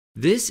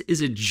This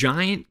is a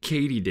giant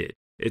katydid.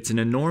 It's an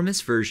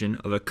enormous version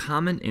of a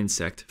common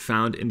insect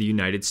found in the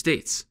United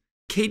States.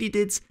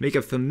 Katydids make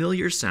a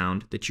familiar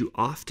sound that you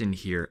often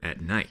hear at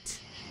night.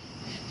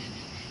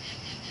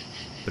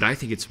 But I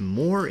think it's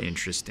more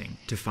interesting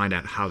to find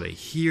out how they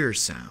hear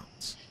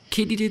sounds.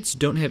 Katydids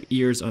don't have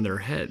ears on their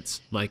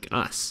heads like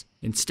us.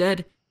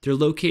 Instead, they're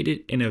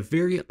located in a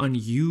very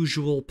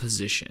unusual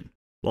position.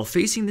 While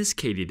facing this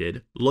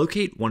katydid,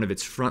 locate one of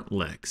its front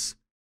legs.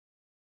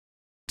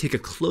 Take a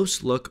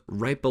close look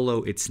right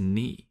below its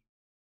knee.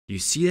 Do you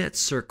see that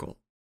circle?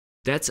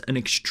 That's an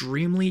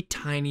extremely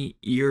tiny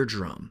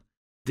eardrum.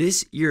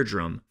 This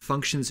eardrum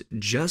functions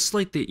just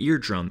like the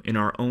eardrum in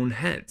our own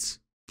heads.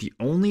 The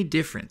only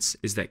difference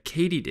is that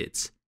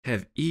katydids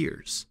have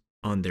ears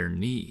on their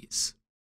knees.